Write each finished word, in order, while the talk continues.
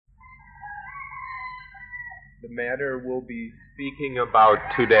The matter we'll be speaking about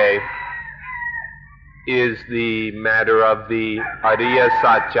today is the matter of the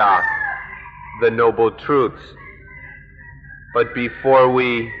Ariya-sacca, the Noble Truths. But before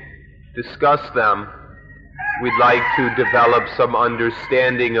we discuss them, we'd like to develop some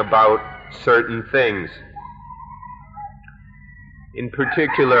understanding about certain things. In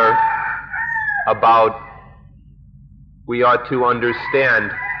particular, we ought to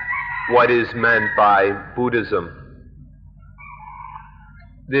understand what is meant by Buddhism.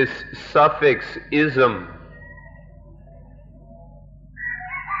 This suffix ism,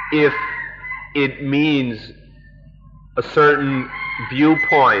 if it means a certain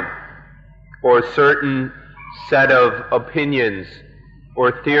viewpoint or a certain set of opinions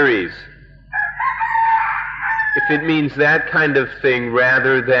or theories, if it means that kind of thing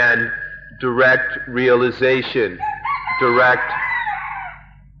rather than direct realization, direct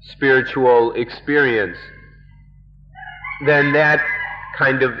spiritual experience, then that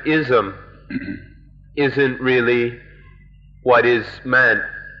kind of ism isn't really what is meant,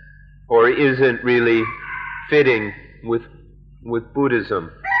 or isn't really fitting with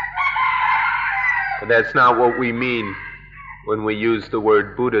Buddhism. But that's not what we mean when we use the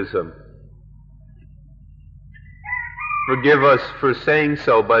word Buddhism. Forgive us for saying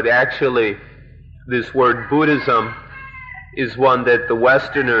so, but actually this word Buddhism is one that the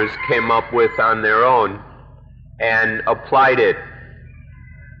Westerners came up with on their own and applied it.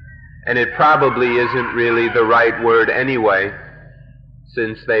 And it probably isn't really the right word anyway,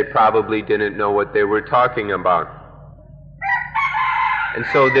 since they probably didn't know what they were talking about. And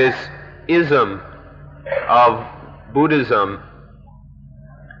so this ism of Buddhism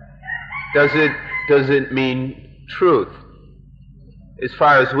doesn't mean truth. As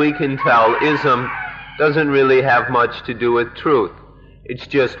far as we can tell, ism doesn't really have much to do with truth. It's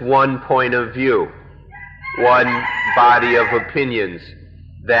just one point of view, one body of opinions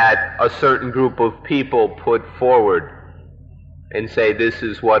that a certain group of people put forward and say, this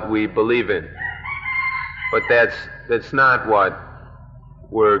is what we believe in. But that's not what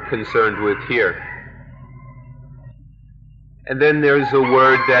we're concerned with here. And then there's a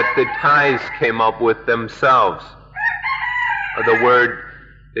word that the Thais came up with themselves.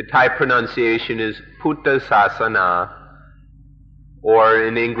 The Thai pronunciation is Buddha-Sasana, or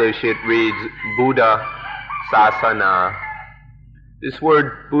in English it reads Buddha-Sasana. This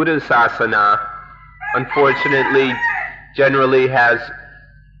word Buddha-Sasana, unfortunately, generally has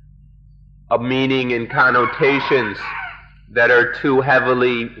a meaning and connotations that are too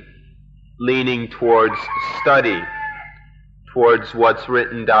heavily leaning towards study, towards what's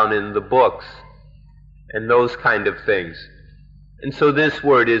written down in the books, and those kind of things. And so this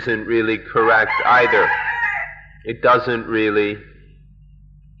word isn't really correct either. It doesn't really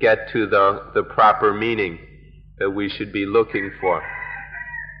get to the proper meaning that we should be looking for.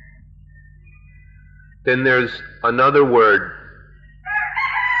 Then there's another word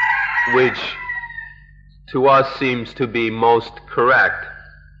which to us seems to be most correct.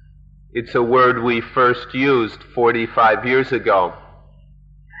 It's a word we first used 45 years ago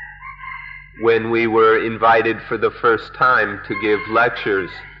when we were invited for the first time to give lectures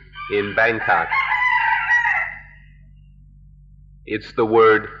in Bangkok. It's the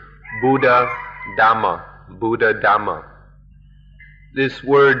word Buddha-Dhamma, Buddha-Dhamma. This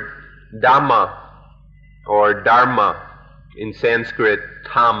word Dhamma, or Dharma, in Sanskrit,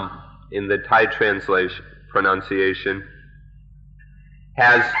 Tham, in the Thai pronunciation,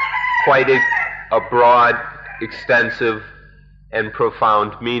 has quite a broad, extensive, and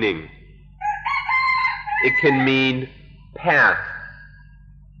profound meaning. It can mean path,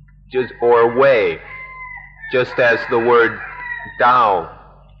 or way, just as the word Tao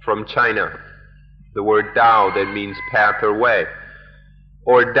from China, the word Tao that means path or way.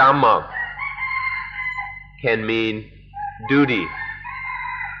 Or Dhamma can mean duty.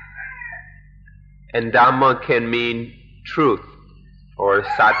 And Dhamma can mean truth, or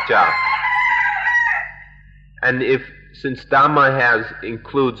Satya. And since Dhamma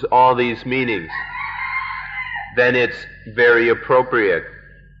includes all these meanings, then it's very appropriate.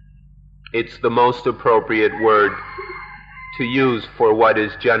 It's the most appropriate word to use for what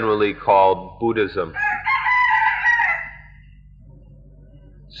is generally called Buddhism.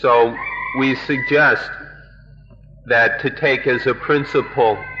 So we suggest that to take as a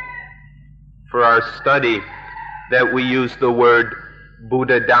principle for our study that we use the word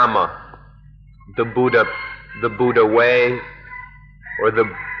Buddha-Dhamma, the Buddha way, or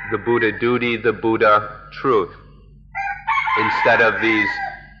the Buddha duty, the Buddha truth, instead of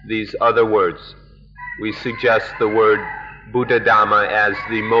these other words. We suggest the word Buddha-Dhamma as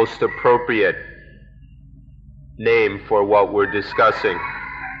the most appropriate name for what we're discussing.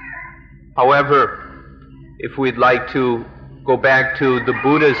 However, if we'd like to go back to the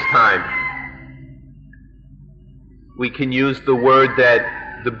Buddha's time, we can use the word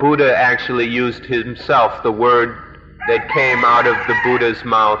that the Buddha actually used himself, the word that came out of the Buddha's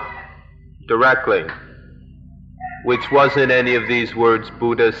mouth directly, which wasn't any of these words,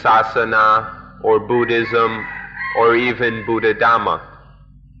 Buddha-sasana, or Buddhism, or even Buddha-Dhamma.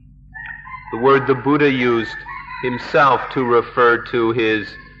 The word the Buddha used himself to refer to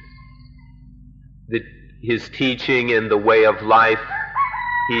his teaching and the way of life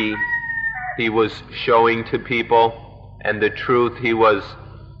he was showing to people, and the truth he was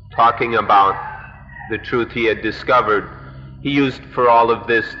talking about, the truth he had discovered. He used for all of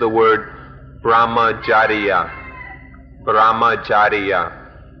this the word brahmacharya,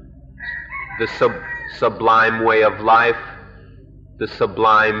 the sublime way of life, the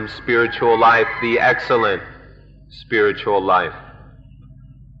sublime spiritual life, the excellent spiritual life.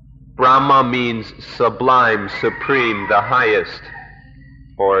 Brahma means sublime, supreme, the highest,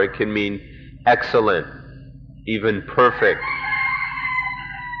 or it can mean excellent, even perfect.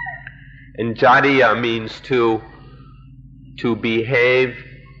 And jariya means to behave,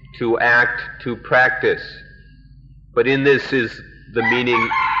 to act, to practice. But in this is the meaning,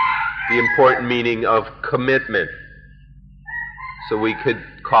 the important meaning of commitment. So we could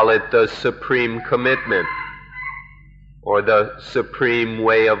call it the supreme commitment, or the supreme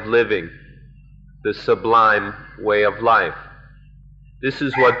way of living, the sublime way of life. This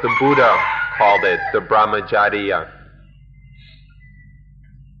is what the Buddha called it, the brahmacharya.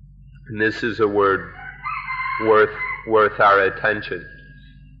 And this is a word worth our attention.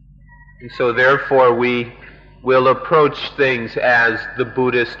 And so therefore we will approach things as the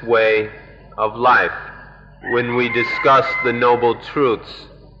Buddhist way of life. When we discuss the Noble Truths,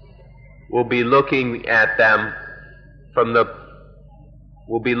 we'll be looking at them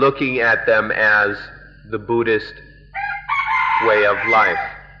as the Buddhist way of life.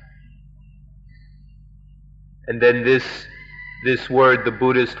 And then this word, the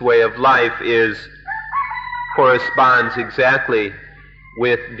Buddhist way of life, corresponds exactly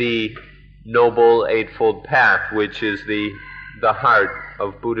with the Noble Eightfold Path, which is the heart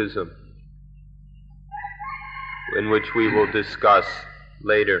of Buddhism, in which we will discuss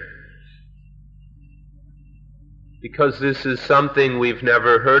later. Because this is something we've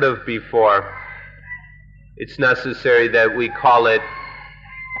never heard of before, it's necessary that we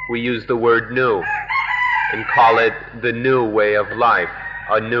use the word new, and call it the new way of life,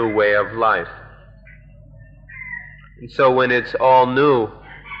 a new way of life. And so when it's all new,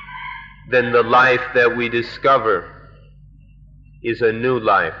 then the life that we discover is a new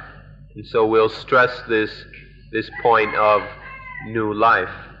life. And so we'll stress this point of new life.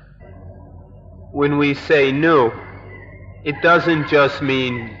 When we say new, it doesn't just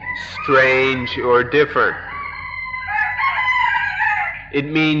mean strange or different. It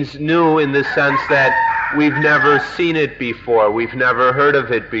means new in the sense that we've never seen it before, we've never heard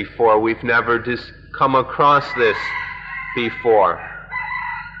of it before, we've never just come across this before.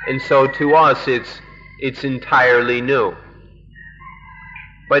 And so to us it's entirely new.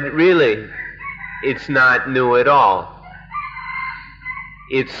 But really, it's not new at all.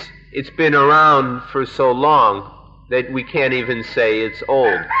 It's been around for so long that we can't even say it's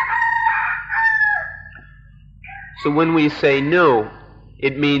old. So when we say new,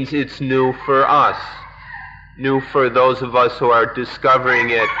 it means it's new for us, new for those of us who are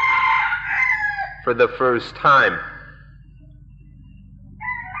discovering it for the first time.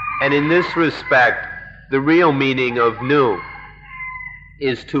 And in this respect, the real meaning of new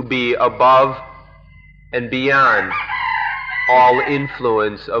is to be above and beyond all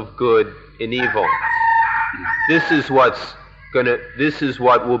influence of good and evil. This is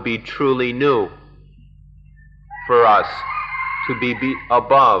what will be truly new for us, to be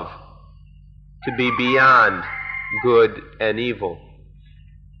above, to be beyond good and evil.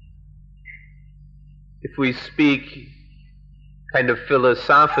 If we speak kind of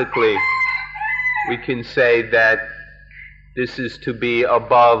philosophically, we can say that this is to be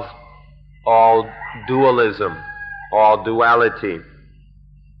above all dualism, all duality.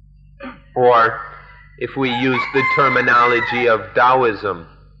 Or if we use the terminology of Taoism,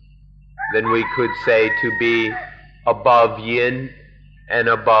 then we could say to be above yin and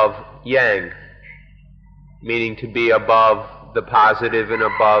above yang, meaning to be above the positive and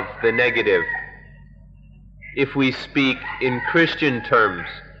above the negative. If we speak in Christian terms,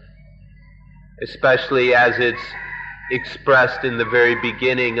 especially as it's expressed in the very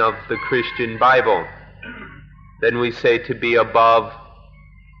beginning of the Christian Bible, then we say to be above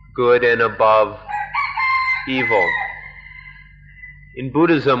good and above evil. In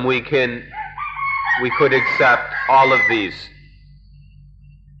Buddhism, we could accept all of these,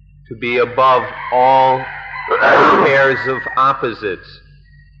 to be above all pairs of opposites,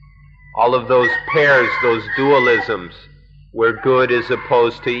 all of those pairs, those dualisms, where good is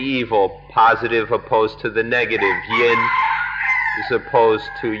opposed to evil, positive opposed to the negative, yin is opposed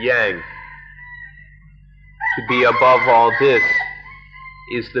to yang. To be above all this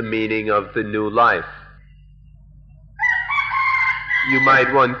is the meaning of the new life. You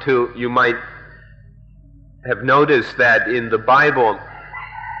might have noticed that in the Bible,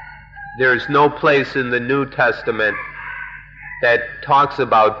 there's no place in the New Testament that talks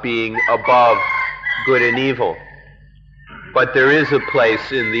about being above good and evil. But there is a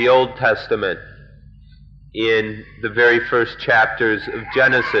place in the Old Testament, in the very first chapters of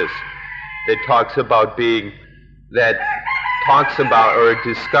Genesis, that talks about or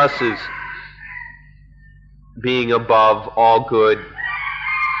discusses being above all good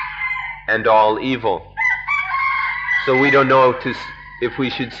and all evil. So we don't know if we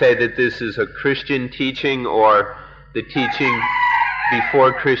should say that this is a Christian teaching or the teaching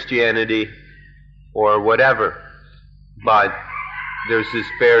before Christianity or whatever. But there's this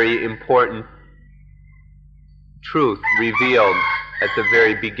very important truth revealed at the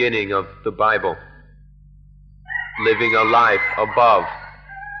very beginning of the Bible. Living a life above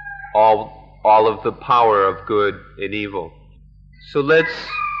all of the power of good and evil. So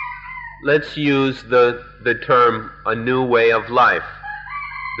let's use the term a new way of life.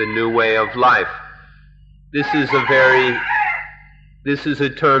 The new way of life. This is a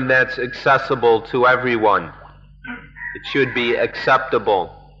term that's accessible to everyone. It should be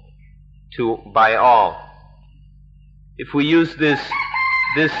acceptable by all. If we use this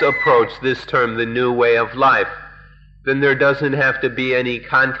approach, this term, the new way of life, then there doesn't have to be any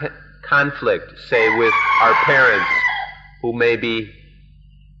conflict, say, with our parents who maybe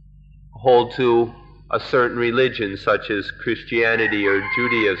hold to a certain religion, such as Christianity or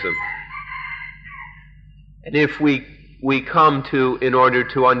Judaism. And if we come in order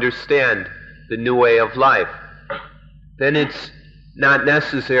to understand the new way of life, then it's not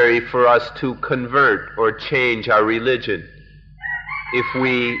necessary for us to convert or change our religion. If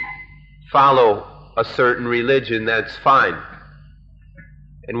we follow a certain religion, that's fine.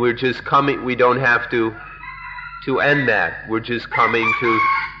 And we're just coming, we don't have to end that. We're just coming to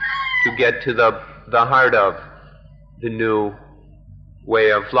get to the heart of the new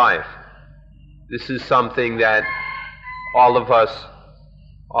way of life. This is something that all of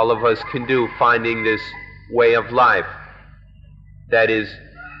us can do, finding this way of life that is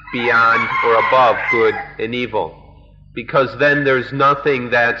beyond or above good and evil. Because then there's nothing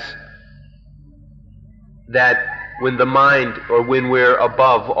that when the mind, or when we're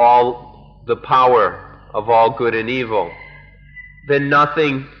above all the power of all good and evil, then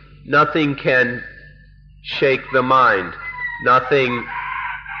nothing can shake the mind. Nothing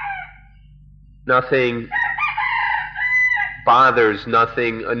bothers,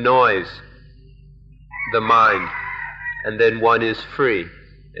 nothing annoys the mind. And then one is free,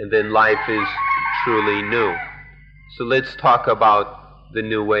 and then life is truly new. So let's talk about the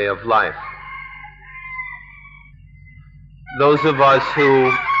new way of life. Those of us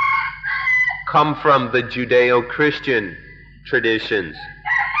who come from the Judeo-Christian traditions,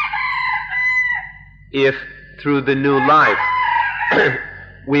 if through the new life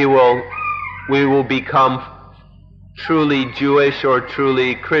we will become truly Jewish or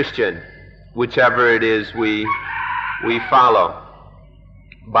truly Christian, whichever it is we follow,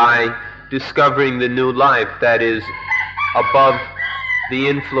 by discovering the new life that is above the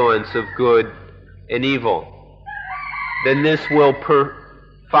influence of good and evil, then this will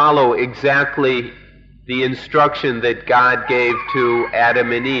follow exactly the instruction that God gave to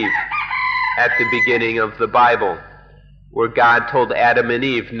Adam and Eve at the beginning of the Bible, where God told Adam and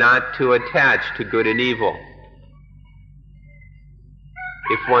Eve not to attach to good and evil.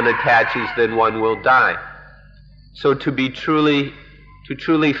 If one attaches, then one will die. So to truly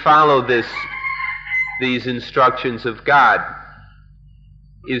follow these instructions of God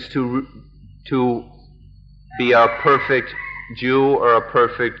is to be a perfect Jew or a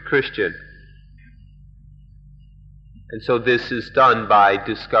perfect Christian. And so this is done by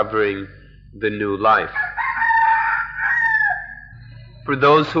discovering the new life. For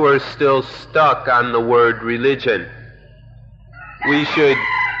those who are still stuck on the word religion, we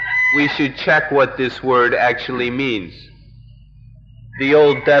should check what this word actually means. The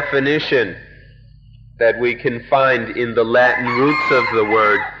old definition that we can find in the Latin roots of the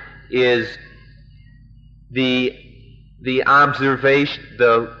word is the observation,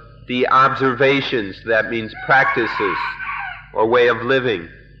 the the observations, that means practices or way of living,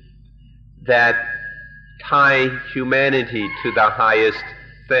 that tie humanity to the highest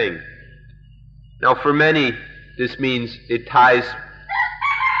thing. Now for many, this means it ties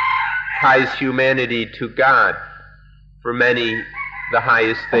humanity to God. For many, the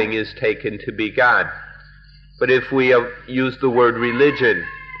highest thing is taken to be God. But if we use the word religion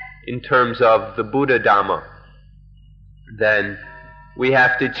in terms of the Buddha-Dhamma, then we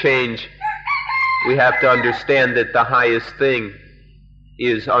have to change. We have to understand that the highest thing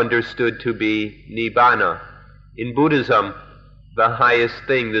is understood to be Nibbana. In Buddhism, the highest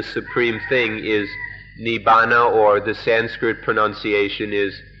thing, the supreme thing, is Nibbana, or the Sanskrit pronunciation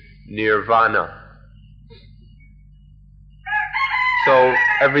is Nirvana. So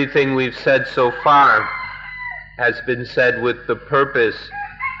everything we've said so far has been said with the purpose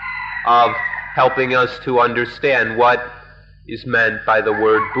of helping us to understand what is meant by the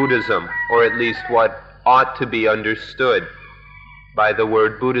word Buddhism, or at least what ought to be understood by the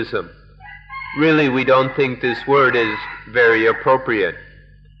word Buddhism. Really, we don't think this word is very appropriate.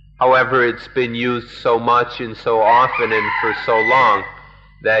 However, it's been used so much and so often and for so long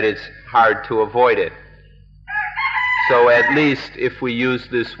that it's hard to avoid it. So at least if we use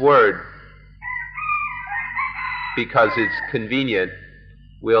this word because it's convenient,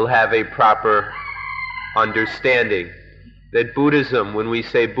 we'll have a proper understanding that Buddhism, when we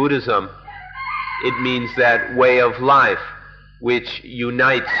say Buddhism, it means that way of life which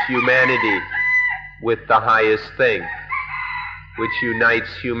unites humanity with the highest thing, which unites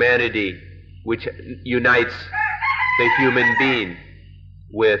humanity, which unites the human being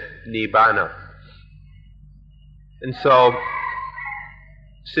with Nibbana. And so,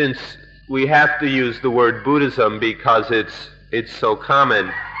 since we have to use the word Buddhism because it's so common,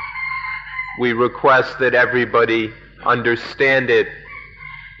 we request that everybody understand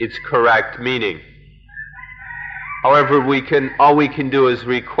its correct meaning. However, all we can do is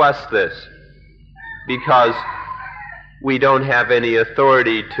request this, because we don't have any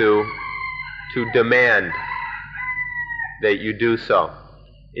authority to demand that you do so.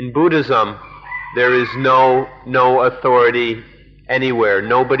 In Buddhism, there is no authority anywhere.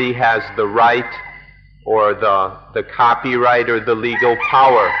 Nobody has the right or the copyright or the legal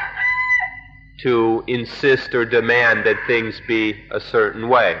power to insist or demand that things be a certain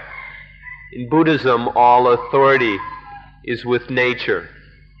way. In Buddhism, all authority is with nature.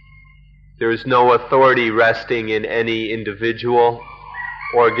 There is no authority resting in any individual,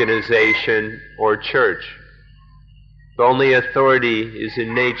 organization, or church. The only authority is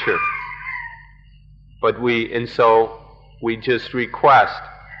in nature. So we just request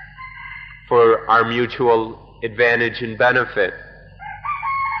for our mutual advantage and benefit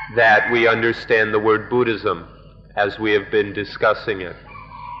that we understand the word Buddhism as we have been discussing it.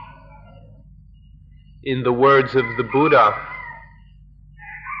 In the words of the Buddha,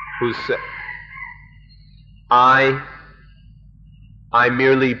 who said, I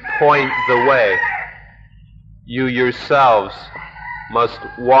merely point the way. You yourselves must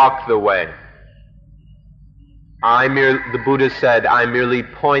walk the way. The Buddha said, I merely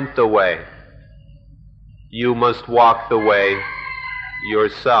point the way. You must walk the way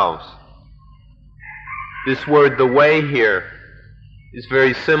yourselves. This word, the way, here is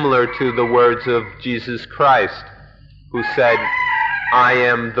very similar to the words of Jesus Christ, who said, I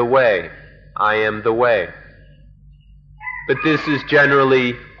am the way, I am the way. But this is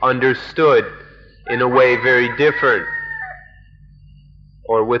generally understood in a way very different,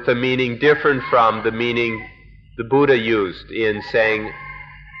 or with a meaning different from the meaning the Buddha used in saying,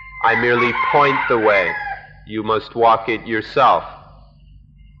 I merely point the way, you must walk it yourself.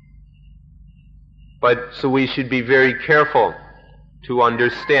 So we should be very careful to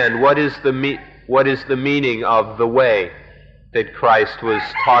understand what is the meaning of the way that Christ was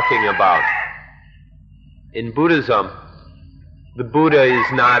talking about. In Buddhism, the Buddha is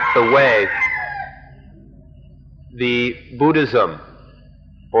not the way. The Buddhism,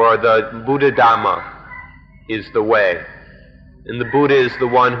 or the Buddha-Dhamma, is the way. And the Buddha is the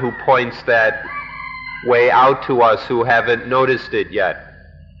one who points that way out to us who haven't noticed it yet,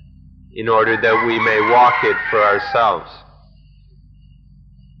 in order that we may walk it for ourselves.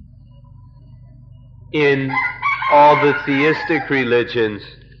 In all the theistic religions,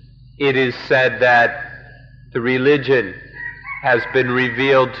 it is said that the religion has been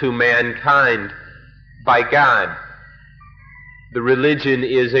revealed to mankind by God. The religion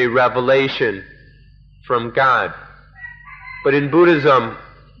is a revelation from God. But in Buddhism,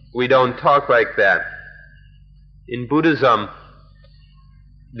 we don't talk like that. In Buddhism,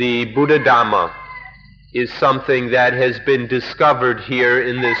 the Buddha-Dhamma is something that has been discovered here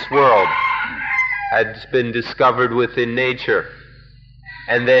in this world, has been discovered within nature,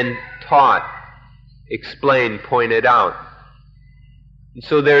 and then taught, explained, pointed out. And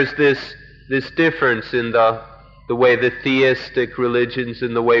so there's this difference in the way the theistic religions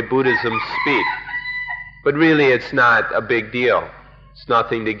and the way Buddhism speak. But really it's not a big deal. It's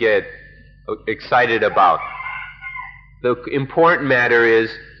nothing to get excited about. The important matter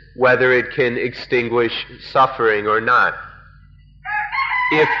is whether it can extinguish suffering or not.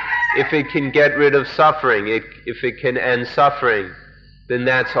 If it can get rid of suffering, if it can end suffering, then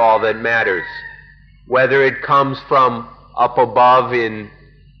that's all that matters. Whether it comes from up above in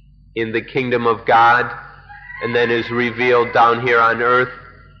the kingdom of God and then is revealed down here on earth,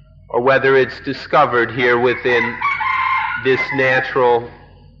 or whether it's discovered here within this natural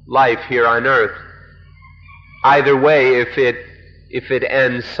life here on earth. Either way, if it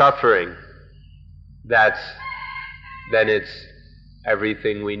ends suffering, then it's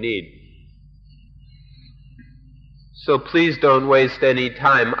everything we need. So please don't waste any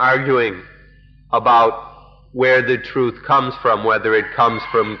time arguing about where the truth comes from, whether it comes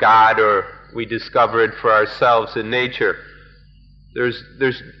from God or we discover it for ourselves in nature. There's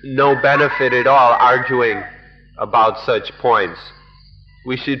no benefit at all arguing about such points.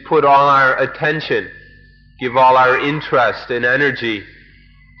 We should put all our attention, give all our interest and energy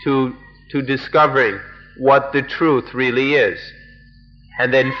to discovering what the truth really is,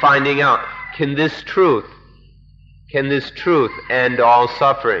 and then finding out, can this truth end all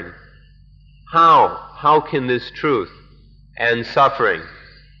suffering? How can this truth end suffering?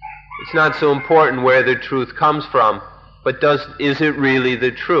 It's not so important where the truth comes from, but is it really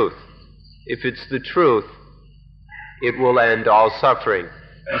the truth? If it's the truth, it will end all suffering.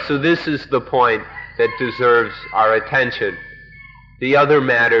 And so this is the point that deserves our attention. The other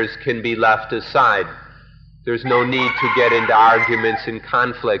matters can be left aside. There's no need to get into arguments and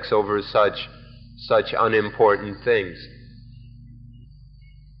conflicts over such unimportant things.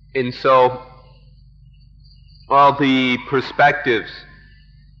 And so all the perspectives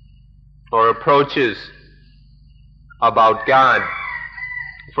or approaches about God,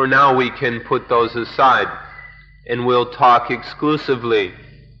 for now we can put those aside, and we'll talk exclusively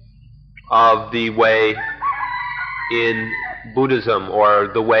of the way in Buddhism, or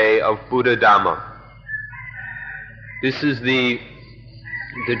the way of Buddha-Dhamma. This is the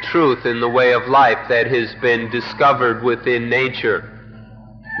truth in the way of life that has been discovered within nature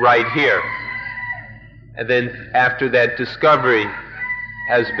right here. And then after that discovery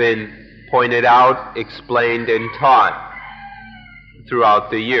has been pointed out, explained, and taught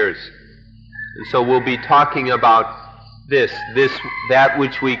throughout the years. And so we'll be talking about that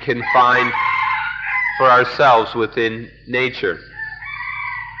which we can find for ourselves within nature.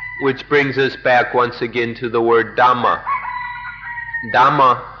 Which brings us back once again to the word Dhamma.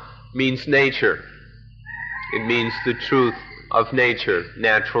 Dhamma means nature. It means the truth of nature,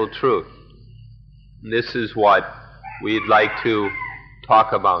 natural truth. And this is what we'd like to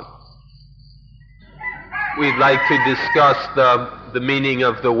talk about. We'd like to discuss the meaning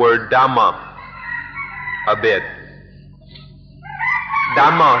of the word Dhamma a bit.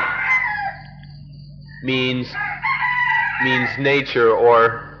 Dhamma means nature,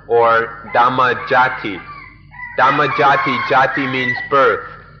 or Dhamma Jati. Dhamma Jati means birth.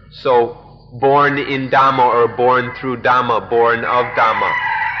 So born in Dhamma, or born through Dhamma, born of Dhamma.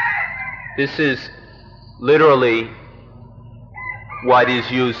 This is literally what is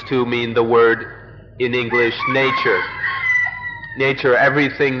used to mean the word in English nature. Nature,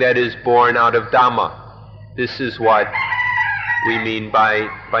 everything that is born out of Dhamma. This is what we mean by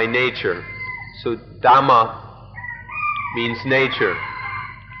nature. So Dhamma means nature.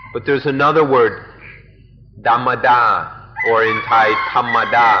 But there's another word, Dhammada, or in Thai,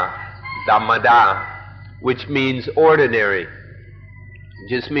 Dhammada, which means ordinary. It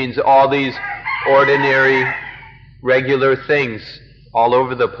just means all these ordinary, regular things all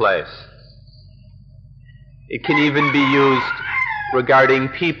over the place. It can even be used regarding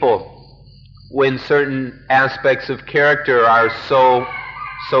people when certain aspects of character are so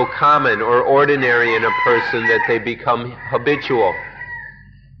common or ordinary in a person that they become habitual.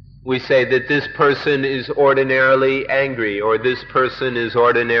 We say that this person is ordinarily angry, or this person is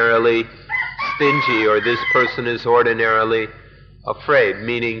ordinarily stingy, or this person is ordinarily afraid,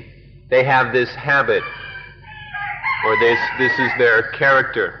 meaning they have this habit, or this is their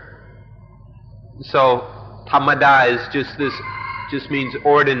character. So Dhammada is just means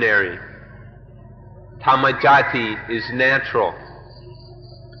ordinary. Dhammajati is natural.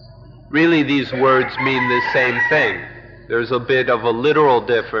 Really, these words mean the same thing. There's a bit of a literal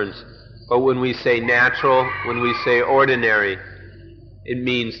difference, But when we say natural, when we say ordinary, it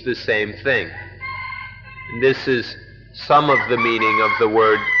means the same thing. And this is some of the meaning of the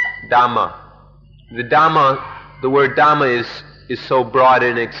word Dhamma. The word Dhamma is so broad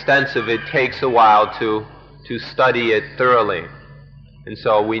and extensive, it takes a while to study it thoroughly. And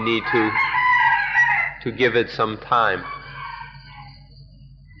so we need to give it some time.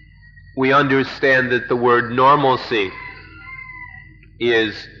 We understand that the word normalcy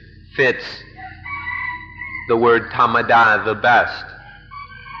fits the word tamada the best.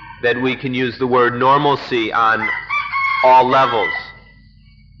 That we can use the word normalcy on all levels.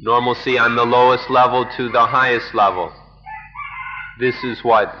 Normalcy on the lowest level to the highest level. This is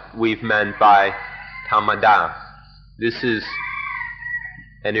what we've meant by tamada. This is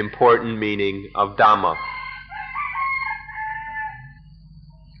an important meaning of Dhamma.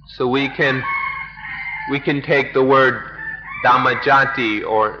 So we can take the word Dhammajati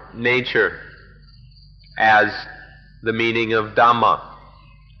or nature as the meaning of Dhamma.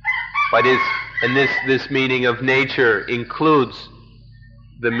 But this meaning of nature includes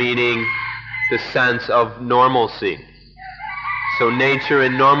the sense of normalcy. So nature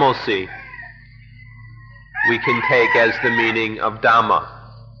and normalcy we can take as the meaning of Dhamma.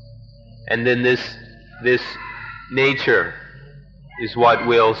 And then this nature is what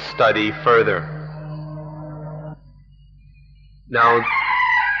we'll study further. Now,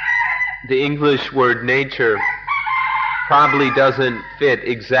 the English word nature probably doesn't fit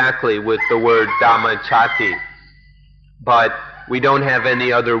exactly with the word Dhammachati, but we don't have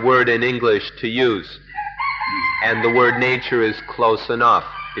any other word in English to use. And the word nature is close enough.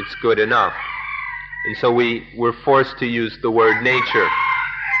 It's good enough. And so we're forced to use the word nature.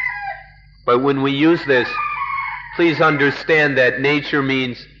 But when we use this, please understand that nature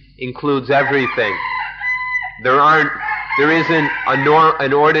includes everything. There isn't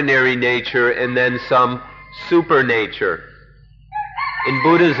an ordinary nature and then some super nature. In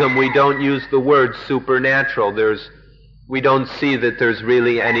Buddhism, we don't use the word supernatural. We don't see that there's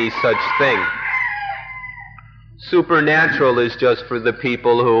really any such thing. Supernatural is just for the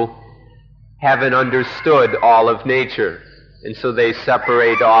people who haven't understood all of nature, and so they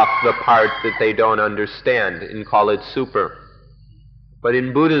separate off the part that they don't understand and call it super. But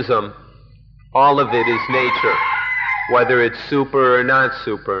in Buddhism, all of it is nature. Whether it's super or not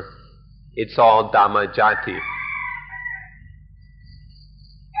super, it's all Dhammajati.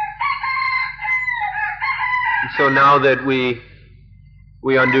 And so now that we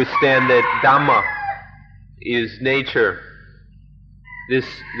understand that Dhamma is nature,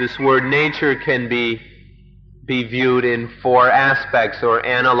 this word nature can be viewed in four aspects or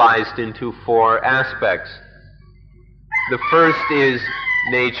analyzed into four aspects. The first is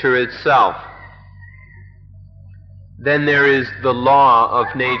nature itself. Then there is the law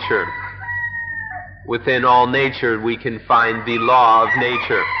of nature. Within all nature we can find the law of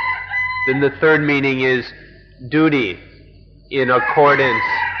nature. Then the third meaning is duty in accordance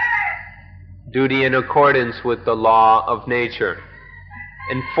with the law of nature.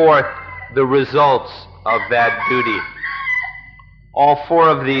 And fourth, the results of that duty. All four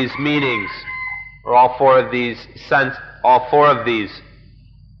of these meanings, or all four of these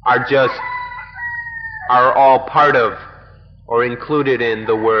are all part of or included in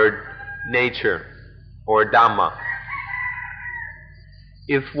the word nature or Dhamma.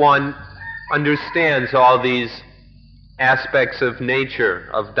 If one understands all these aspects of nature,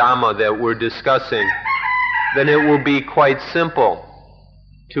 of Dhamma that we're discussing, then it will be quite simple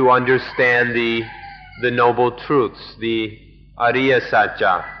to understand the noble truths, the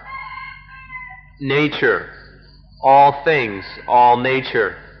Ariya-sacca. Nature, all things, all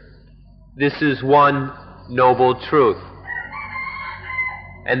nature. This is one noble truth.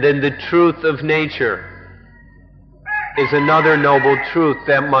 And then the truth of nature is another noble truth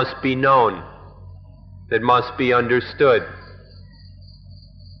that must be known, that must be understood.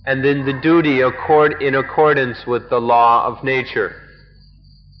 And then the duty in accordance with the law of nature.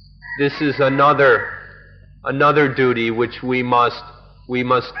 This is another duty which we must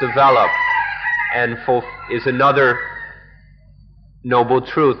develop and is another noble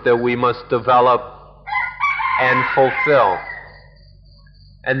truth that we must develop and fulfill.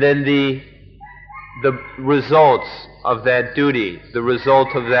 And then the results of that duty,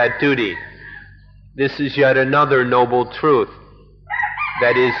 this is yet another noble truth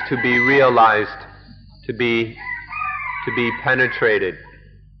that is to be realized, to be penetrated.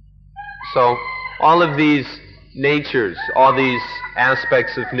 So all of these natures, all these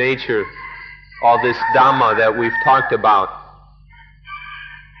aspects of nature, all this Dhamma that we've talked about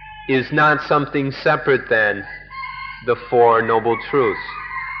is not something separate than the Four Noble Truths.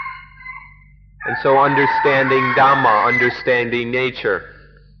 And so understanding Dhamma, understanding nature,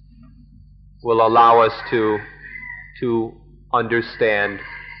 will allow us to understand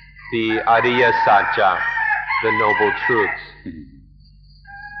the Ariya-sacca, the Noble Truths.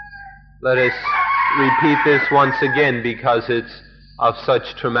 Let us repeat this once again because it's of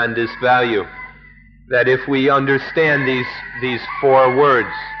such tremendous value, that if we understand these 4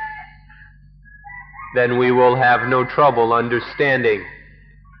 words, then we will have no trouble understanding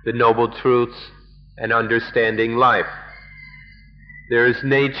the Noble Truths and understanding life. There is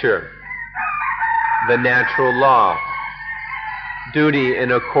nature, the natural law, duty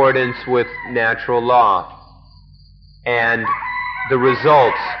in accordance with natural law, and the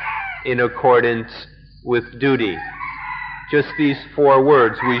results in accordance with duty. Just these 4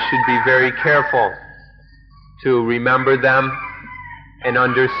 words, we should be very careful to remember them and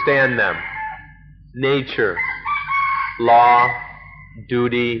understand them. Nature, law,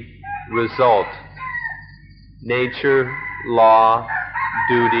 duty, result. Nature, law,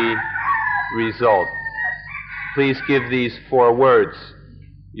 duty, result. Please give these 4 words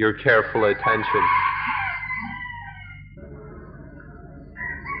your careful attention.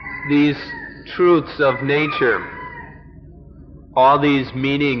 These truths of nature, all these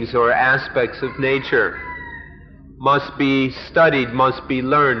meanings or aspects of nature, must be studied, must be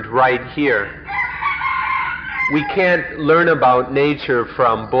learned right here. We can't learn about nature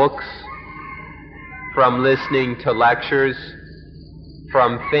from books, from listening to lectures,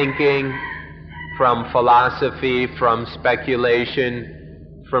 from thinking, from philosophy, from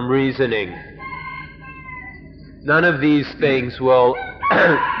speculation, from reasoning. None of these things will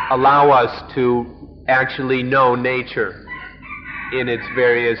allow us to actually know nature in its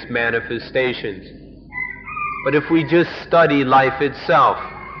various manifestations. But if we just study life itself,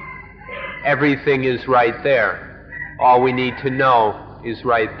 everything is right there. All we need to know is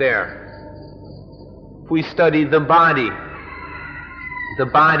right there. If we study the body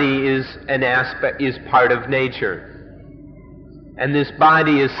is an aspect, is part of nature. And this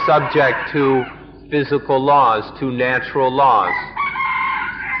body is subject to physical laws, to natural laws.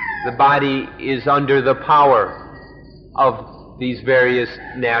 The body is under the power of these various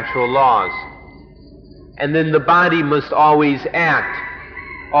natural laws. And then the body must always act,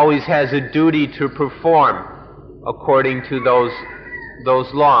 always has a duty to perform according to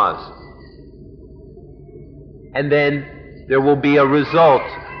those laws. And then there will be a result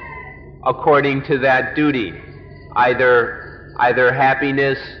according to that duty, either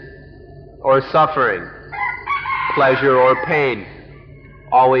happiness or suffering, pleasure or pain,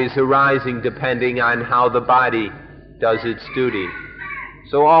 always arising depending on how the body does its duty.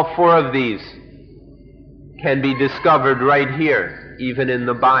 So all 4 of these can be discovered right here, even in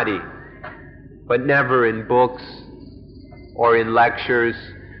the body, but never in books or in lectures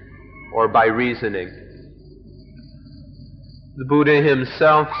or by reasoning. The Buddha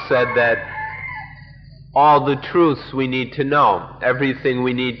himself said that all the truths we need to know, everything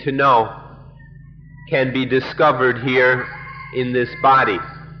we need to know, can be discovered here in this body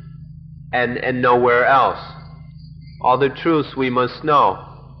and nowhere else. All the truths we must know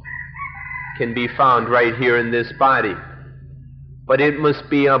can be found right here in this body. But it must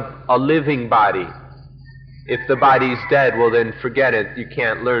be a living body. If the body's dead, well then forget it. You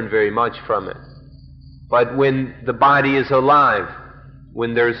can't learn very much from it. But when the body is alive,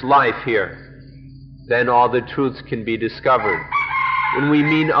 when there's life here, then all the truths can be discovered. When we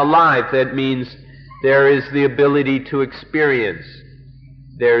mean alive, that means there is the ability to experience.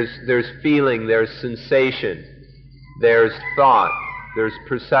 There's feeling, there's sensation, there's thought, there's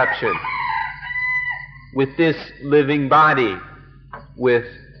perception. With this living body, with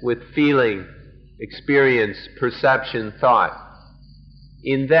feeling, experience, perception, thought,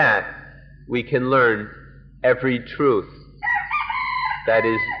 in that we can learn every truth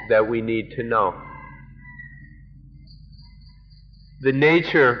that we need to know. The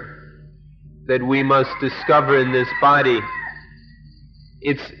nature that we must discover in this body,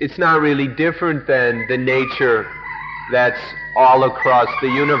 it's not really different than the nature that's all across the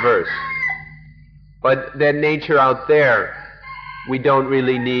universe. But that nature out there, we don't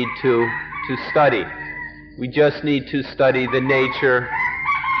really need to study. We just need to study the nature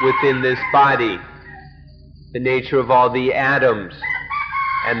within this body, the nature of all the atoms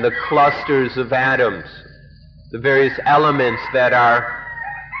and the clusters of atoms, the various elements that are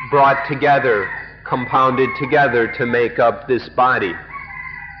brought together, compounded together to make up this body.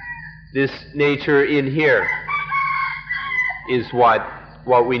 This nature in here is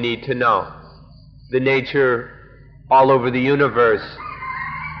what we need to know. The nature all over the universe,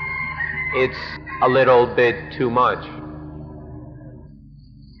 it's a little bit too much.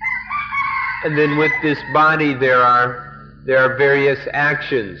 And then with this body there are various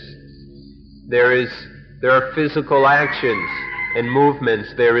actions. There are physical actions and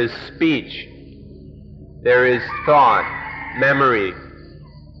movements. There is speech. There is thought, memory,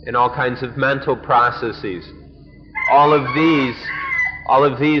 and all kinds of mental processes. All of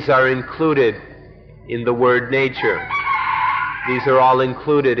these are included in the word nature. These are all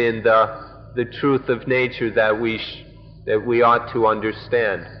included in the truth of nature that we ought to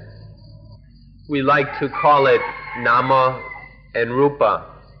understand. We like to call it nama and rupa,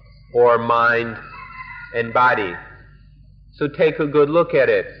 or mind and body. So take a good look at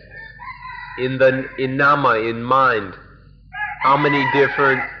it. In nama, in mind, how many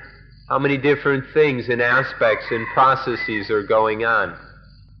different things and aspects and processes are going on?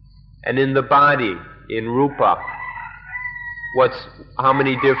 And in the body, in rupa, how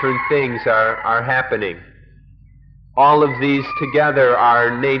many different things are happening? All of these together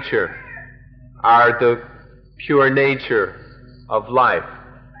are nature, are the pure nature of life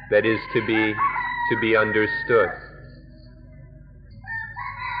that is to be understood.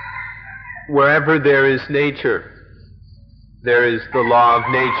 Wherever there is nature, there is the law of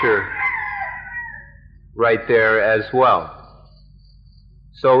nature right there as well.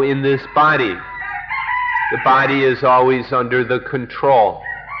 So in this body, the body is always under the control,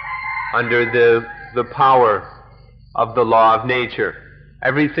 under the power of the law of nature.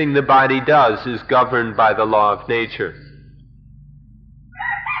 Everything the body does is governed by the law of nature.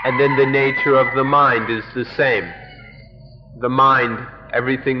 And then the nature of the mind is the same. The mind,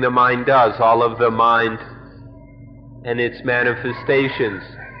 everything the mind does, all of the mind and its manifestations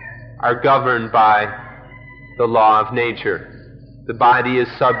are governed by the law of nature. The body is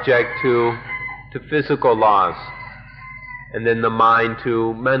subject to physical laws, and then the mind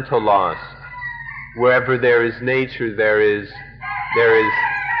to mental laws. Wherever there is nature, there is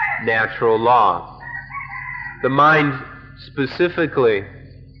natural law. The mind specifically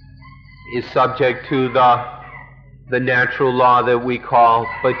is subject to the natural law that we call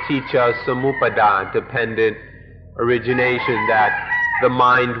paticca samuppada, dependent origination, that the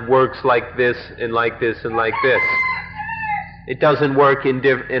mind works like this and like this and like this. It doesn't work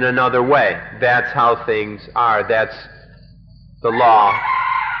in another way. That's how things are. That's the law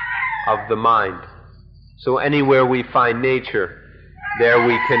of the mind. So anywhere we find nature, there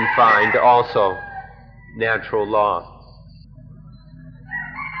we can find also natural law.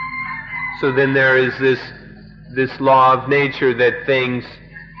 So then there is this law of nature that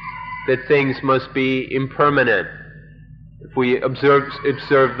things must be impermanent. If we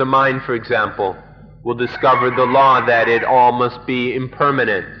observe the mind, for example, we'll discover the law that it all must be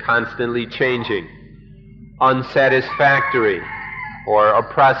impermanent, constantly changing, unsatisfactory, or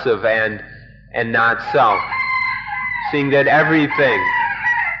oppressive and not self. Seeing that everything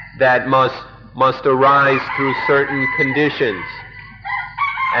that must arise through certain conditions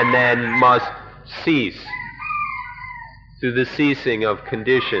and then must cease through the ceasing of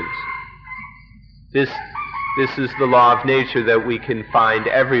conditions. This is the law of nature that we can find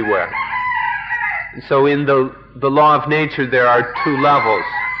everywhere. And so in the law of nature there are two levels.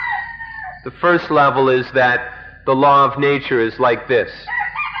 The first level is that the law of nature is like this.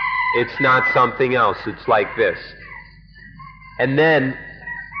 It's not something else, it's like this. And then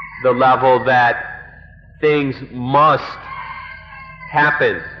the level that things must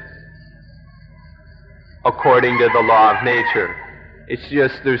happen according to the law of nature.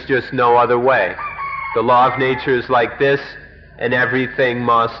 There's just no other way. The law of nature is like this, and everything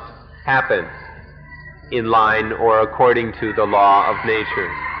must happen in line or according to the law of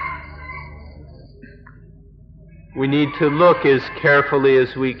nature. We need to look as carefully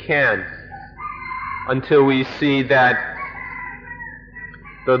as we can until we see that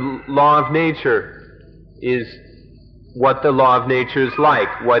the law of nature is what the law of nature is like,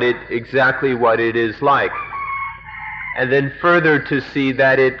 exactly what it is like. And then further to see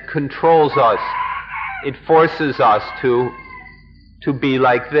that it controls us, it forces us to be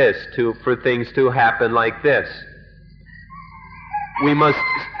like this, for things to happen like this. We must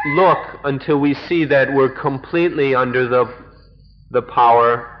look until we see that we're completely under the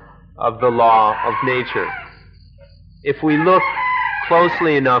power of the law of nature. If we look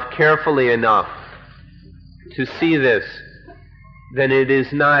closely enough, carefully enough to see this, then it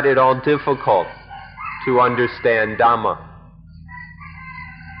is not at all difficult to understand Dhamma.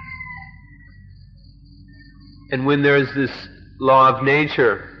 And when there is this law of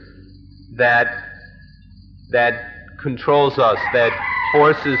nature that controls us, that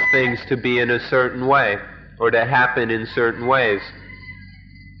forces things to be in a certain way, or to happen in certain ways,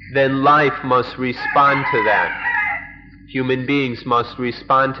 then life must respond to that. human beings must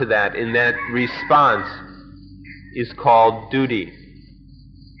respond to that, and that response is called duty.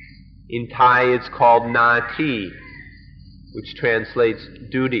 In Thai it's called nati, which translates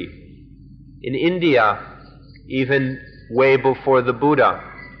duty. In India, even way before the Buddha,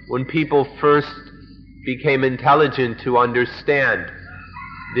 when people first became intelligent to understand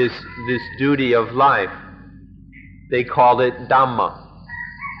this duty of life, they called it Dhamma.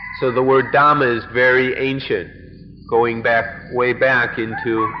 So the word Dhamma is very ancient, going way back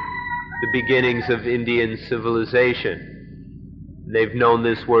into the beginnings of Indian civilization. They've known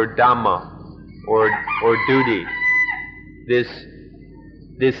this word Dhamma, or duty,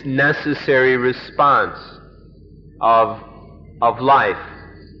 this necessary response of life,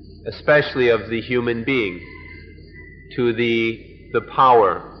 especially of the human being, to the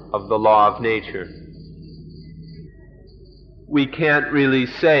power of the law of nature. We can't really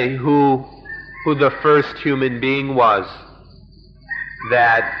say who the first human being was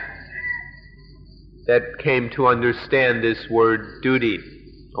that came to understand this word duty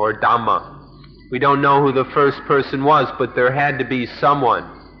or Dhamma. We don't know who the first person was, but there had to be someone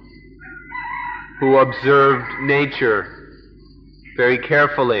who observed nature very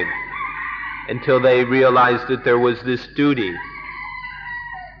carefully until they realized that there was this duty.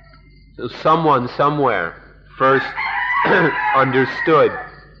 So someone somewhere first understood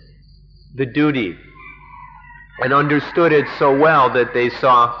the duty, and understood it so well that they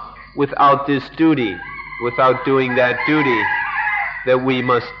saw, without this duty, without doing that duty, that we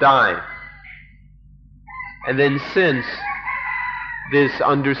must die. And then since this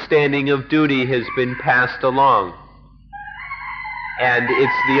understanding of duty has been passed along, and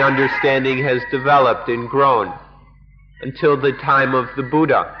the understanding has developed and grown until the time of the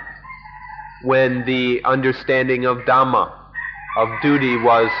Buddha, when the understanding of Dhamma, of duty,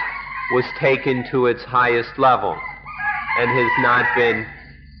 was taken to its highest level, and has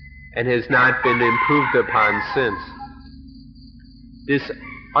not been improved upon since. This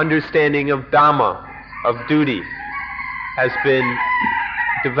understanding of Dhamma, of duty, has been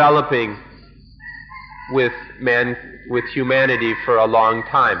developing with humanity for a long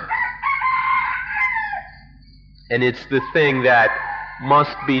time. And it's the thing that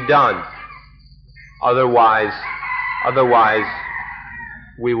must be done. Otherwise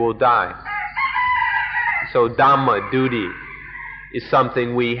we will die. So Dhamma, duty, is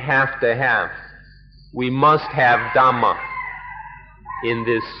something we have to have. We must have Dhamma in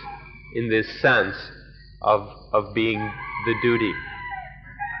this sense of being the duty.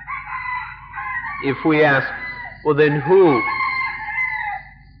 If we ask, well then who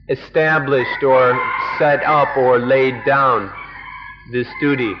established or set up or laid down this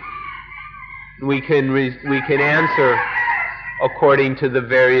duty? We can answer according to the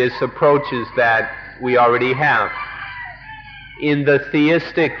various approaches that we already have. In the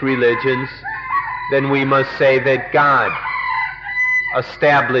theistic religions, then we must say that God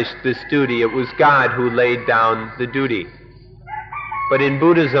established this duty. It was God who laid down the duty. But in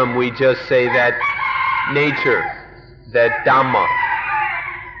Buddhism, we just say that nature, that Dhamma,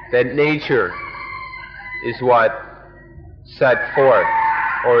 that nature is what set forth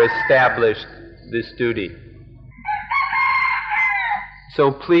or established this duty. So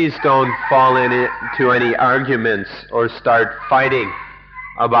please don't fall into any arguments or start fighting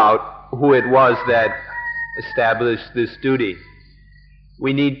about who it was that established this duty.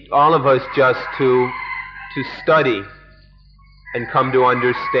 We need all of us just to study and come to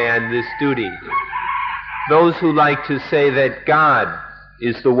understand this duty. Those who like to say that God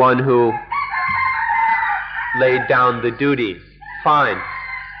is the one who laid down the duty, fine.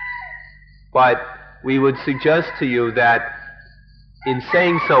 But we would suggest to you that in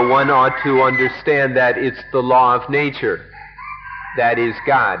saying so, one ought to understand that it's the law of nature that is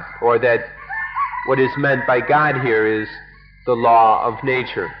God, or that what is meant by God here is the law of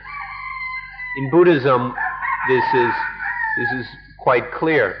nature. In Buddhism, this is quite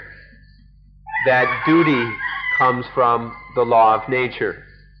clear, that duty comes from the law of nature,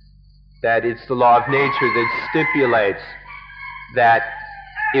 that it's the law of nature that stipulates that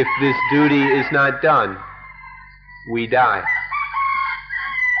if this duty is not done, we die.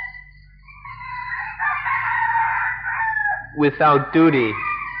 Without duty,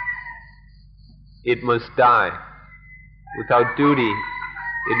 it must die. Without duty,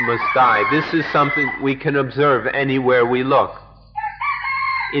 it must die. This is something we can observe anywhere we look.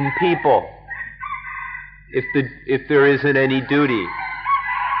 In people, if there isn't any duty,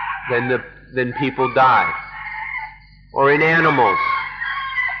 then people die. Or in animals,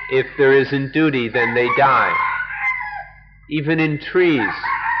 if there isn't duty, then they die. Even in trees,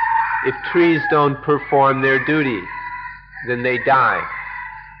 if trees don't perform their duty, then they die.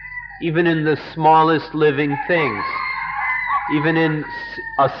 Even in the smallest living things, even in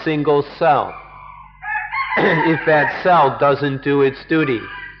a single cell, if that cell doesn't do its duty,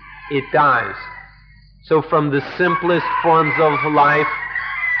 it dies. So from the simplest forms of life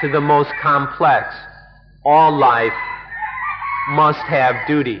to the most complex, all life must have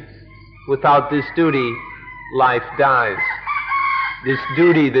duty. Without this duty, life dies. This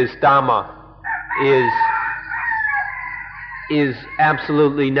duty, this Dhamma, is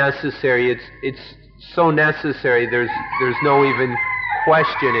absolutely necessary. It's so necessary, there's no even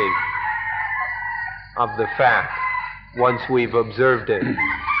questioning of the fact once we've observed it.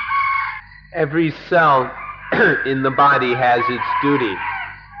 Every cell in the body has its duty.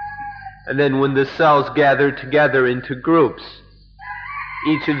 And then when the cells gather together into groups,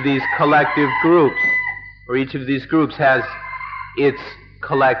 each of these collective groups, or each of these groups has its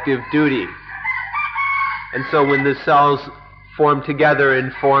collective duty. And so when the cells form together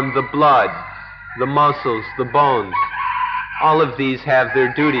and form the blood, the muscles, the bones, all of these have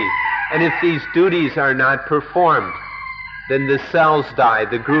their duty. And if these duties are not performed, then the cells die,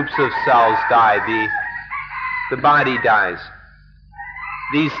 the groups of cells die, the body dies.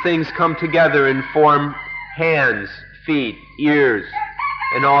 These things come together and form hands, feet, ears,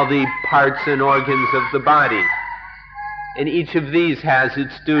 and all the parts and organs of the body. And each of these has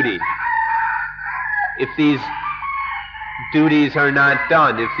its duty. If these duties are not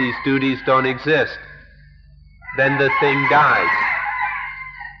done, if these duties don't exist, then the thing dies.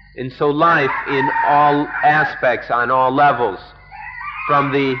 And so life in all aspects, on all levels,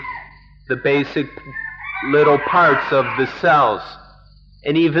 from the basic little parts of the cells,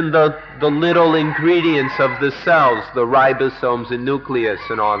 and even the little ingredients of the cells, the ribosomes and nucleus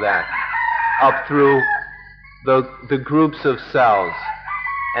and all that, up through the groups of cells,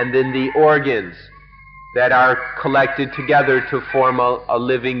 and then the organs that are collected together to form a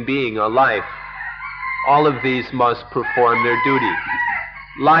living being, a life. All of these must perform their duty.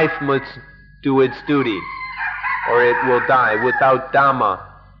 Life must do its duty, or it will die. Without Dhamma,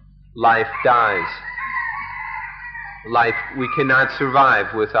 life dies. Life, we cannot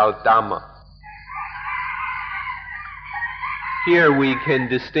survive without Dhamma. Here we can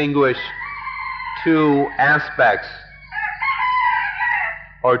distinguish two aspects,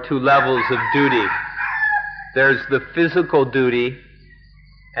 or two levels of duty. There's the physical duty,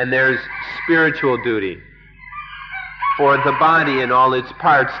 and there's spiritual duty. For the body and all its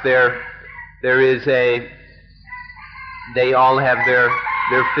parts, they all have their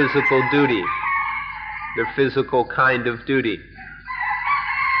physical duty, their physical kind of duty.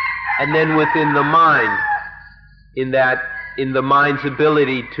 And then within the mind, in the mind's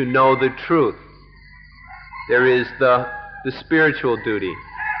ability to know the truth, there is the spiritual duty.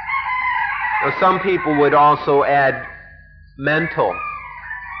 Now, some people would also add mental,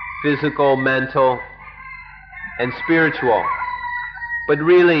 physical, mental, and spiritual. But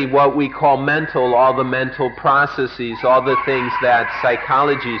really what we call mental, all the mental processes, all the things that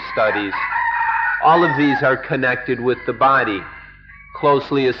psychology studies, all of these are connected with the body,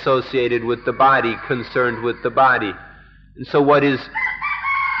 closely associated with the body, concerned with the body. And so what is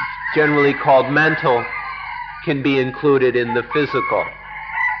generally called mental can be included in the physical.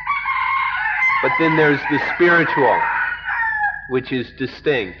 But then there's the spiritual, which is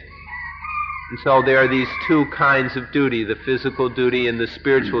distinct. And so there are these two kinds of duty, the physical duty and the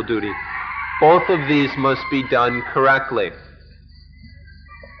spiritual duty. Both of these must be done correctly.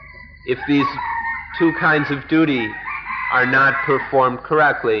 If these two kinds of duty are not performed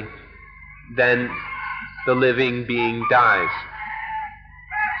correctly, then the living being dies.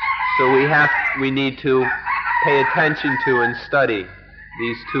 So we need to pay attention to and study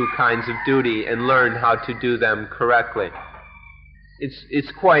these two kinds of duty and learn how to do them correctly.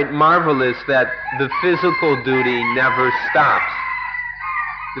 It's quite marvelous that the physical duty never stops.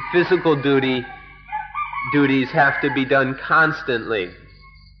 The physical duties have to be done constantly,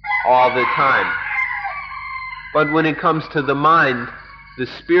 all the time. But when it comes to the mind, the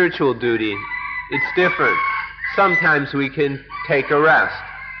spiritual duty, it's different. Sometimes we can take a rest.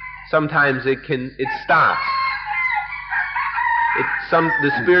 Sometimes it stops.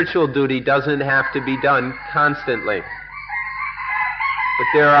 The spiritual duty doesn't have to be done constantly. But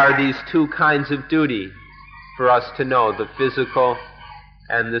there are these two kinds of duty for us to know, the physical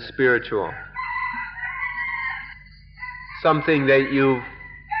and the spiritual. Something that you've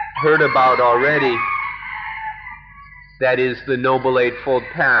heard about already, that is the Noble Eightfold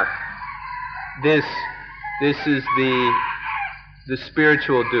Path. This is the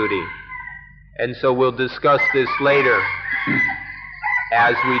spiritual duty. And so we'll discuss this later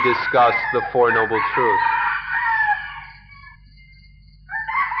as we discuss the Four Noble Truths.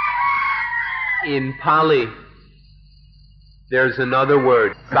 In Pali, there's another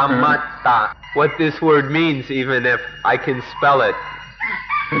word, samatta. What this word means, even if I can spell it,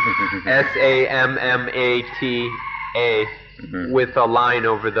 S-A-M-M-A-T-A, with a line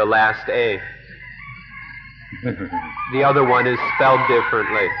over the last A. The other one is spelled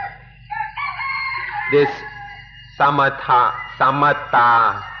differently. This samatta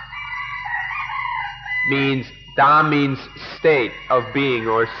means, da means state of being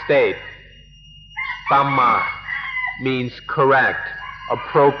or state. Samma means correct,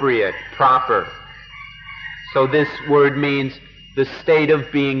 appropriate, proper. So this word means the state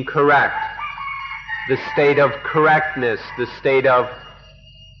of being correct, the state of correctness, the state of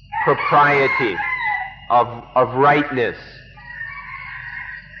propriety, of rightness.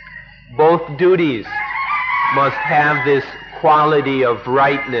 Both duties must have this quality of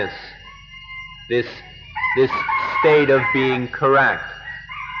rightness, this state of being correct.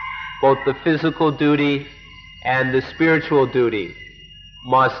 Both the physical duty and the spiritual duty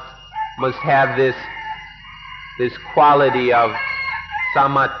must have this quality of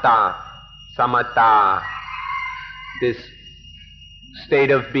samatta, this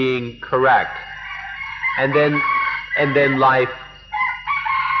state of being correct. And then life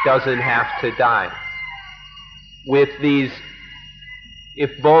doesn't have to die. With these,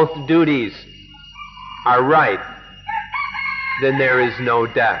 if both duties are right, then there is no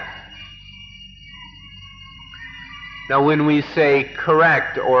death. Now when we say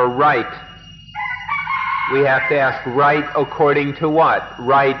correct or right, we have to ask, right according to what?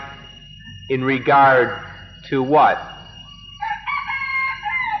 Right in regard to what?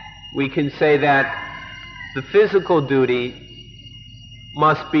 We can say that the physical duty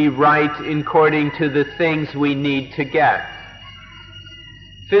must be right according to the things we need to get.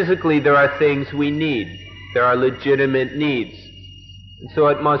 Physically, there are things we need. There are legitimate needs. And so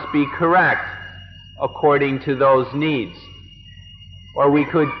it must be correct according to those needs. Or we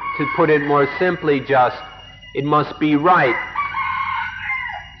could, to put it more simply, just, it must be right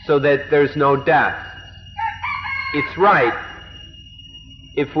so that there's no death. It's right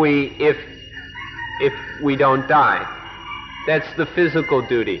if we don't die. That's the physical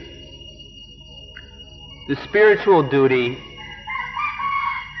duty. The spiritual duty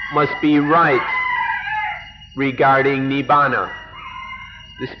must be right regarding nibbana.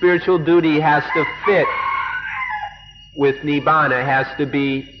 The spiritual duty has to fit with nibbana, has to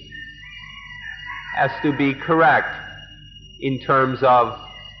be correct in terms of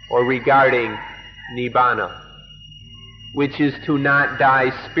or regarding nibbana, which is to not die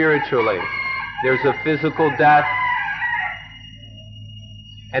spiritually. There's a physical death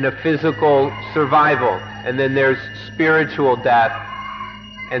and a physical survival, and then there's spiritual death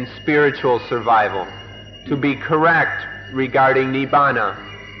and spiritual survival. To be correct regarding nibbana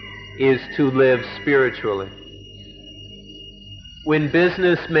is to live spiritually. When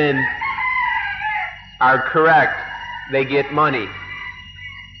businessmen are correct, they get money.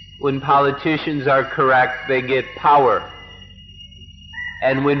 When politicians are correct, they get power.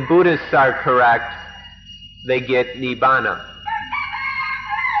 And when Buddhists are correct, they get nibbana.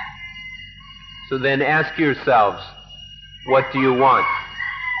 So then ask yourselves, what do you want?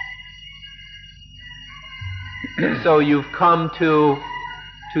 So you've come to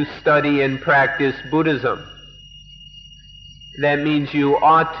study and practice Buddhism. That means you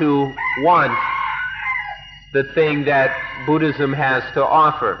ought to want the thing that Buddhism has to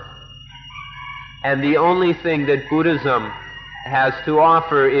offer. And the only thing that Buddhism has to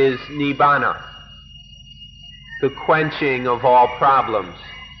offer is nibbana, the quenching of all problems.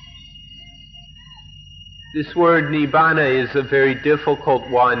 This word nibbana is a very difficult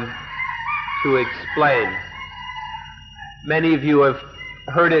one to explain. Many of you have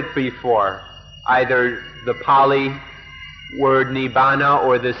heard it before, either the Pali word nibbana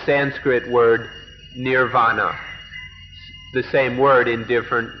or the Sanskrit word nirvana. The same word in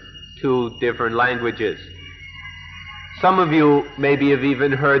two different languages. Some of you maybe have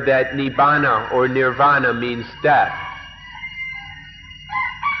even heard that nibbana or nirvana means death.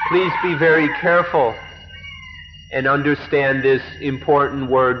 Please be very careful and understand this important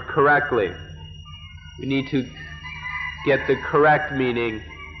word correctly. We need to get the correct meaning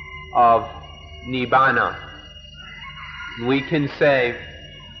of nibbana. We can say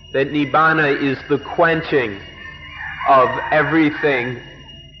that nibbana is the quenching of everything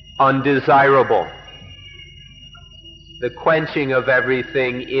undesirable, the quenching of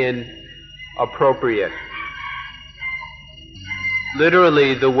everything inappropriate.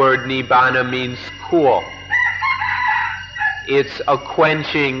 Literally, the word nibbana means cool. It's a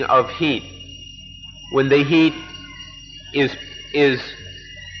quenching of heat. When the heat is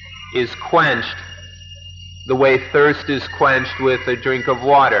is quenched the way thirst is quenched with a drink of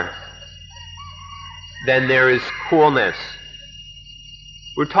water, then there is coolness.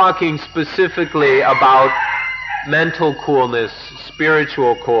 We're talking specifically about mental coolness,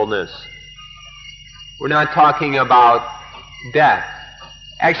 spiritual coolness. We're not talking about death.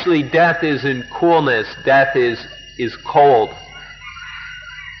 Actually, death isn't coolness, death is cold.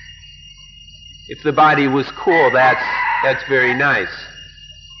 If the body was cool, that's very nice.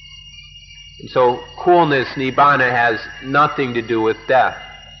 And so coolness, nibbana, has nothing to do with death.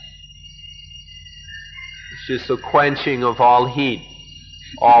 It's just a quenching of all heat,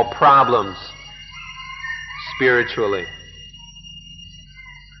 all problems, spiritually.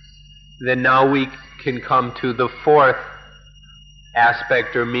 Then now we can come to the fourth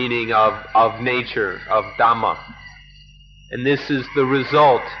aspect or meaning of nature, of Dhamma. And this is the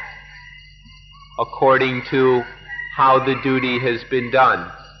result according to how the duty has been done.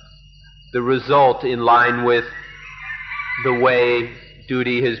 The result in line with the way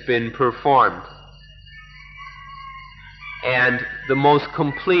duty has been performed. And the most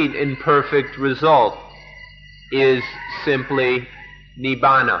complete and perfect result is simply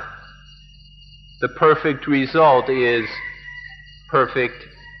nibbana. The perfect result is perfect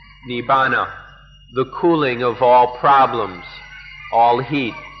nibbana, the cooling of all problems, all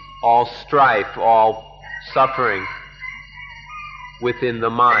heat, all strife, all suffering within the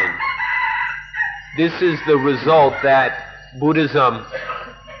mind. This is the result that Buddhism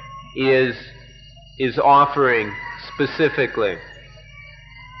is offering specifically.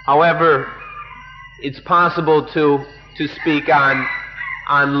 However, it's possible to speak on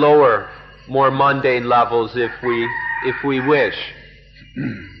lower, more mundane levels if we wish.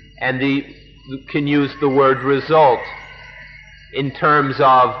 And can use the word result in terms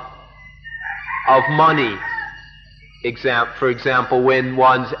of money. For example, when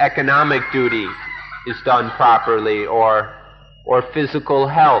one's economic duty is done properly, or physical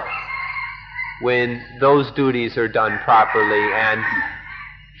health, when those duties are done properly, and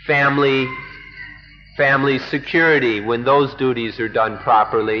family security, when those duties are done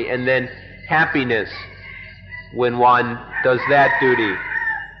properly, and then happiness, when one does that duty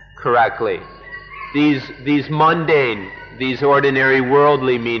correctly. These mundane, these ordinary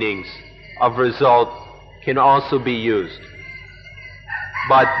worldly meanings of result can also be used.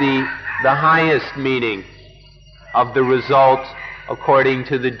 But the highest meaning of the result according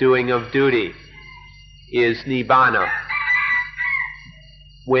to the doing of duty is nibbana,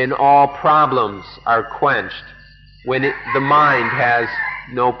 when all problems are quenched, when the mind has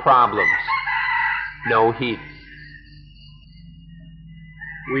no problems, no heat.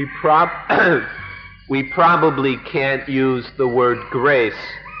 We probably can't use the word grace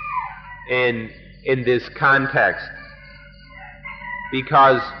in this context,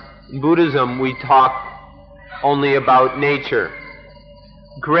 because in Buddhism we talk only about nature.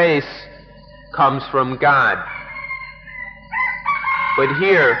 Grace comes from God. But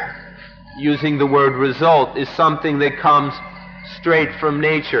here, using the word result is something that comes straight from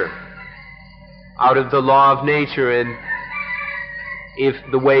nature, out of the law of nature, and if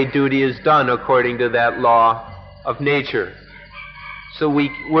the way duty is done according to that law of nature. So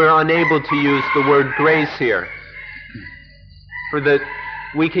we're unable to use the word grace here.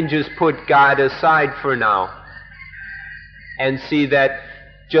 We can just put God aside for now and see that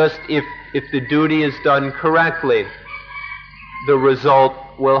just if the duty is done correctly, the result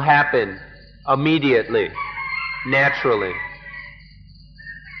will happen immediately, naturally.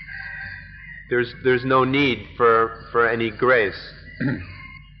 There's no need for any grace.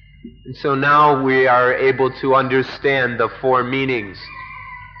 And so now we are able to understand the four meanings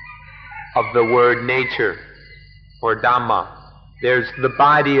of the word nature, or Dhamma. There's the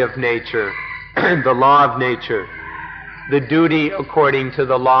body of nature, the law of nature, the duty according to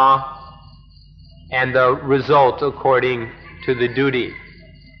the law, and the result according to the duty.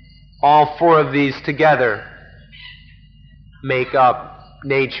 All four of these together make up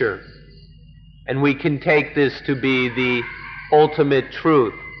nature. And we can take this to be the ultimate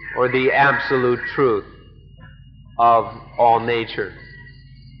truth, or the absolute truth of all nature.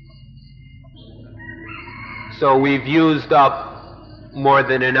 So we've used up more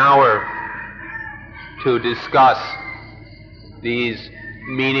than an hour to discuss these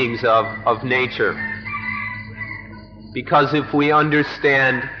meanings of nature. Because if we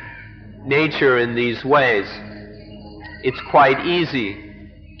understand nature in these ways, it's quite easy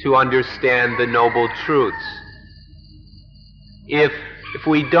to understand the noble truths. If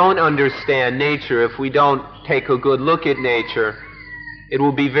we don't understand nature, if we don't take a good look at nature, it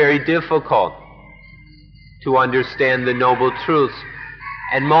will be very difficult to understand the noble truths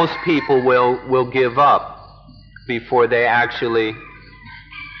And most people will give up before they actually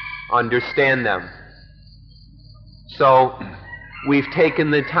understand them. So we've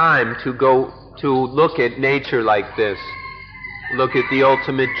taken the time to go to look at nature like this, look at the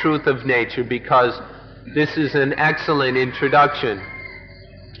ultimate truth of nature, because this is an excellent introduction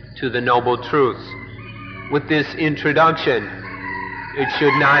to the Noble Truths. With this introduction, it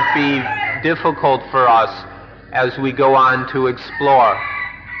should not be difficult for us as we go on to explore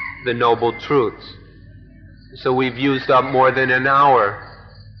the Noble Truths. So we've used up more than an hour.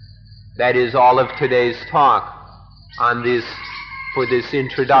 That is all of today's talk on this, for this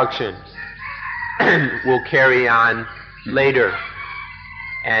introduction. We'll carry on later,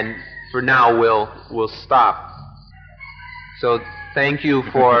 and for now we'll stop. So thank you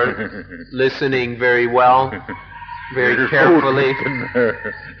for listening very well, very carefully,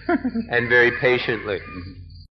 and very patiently.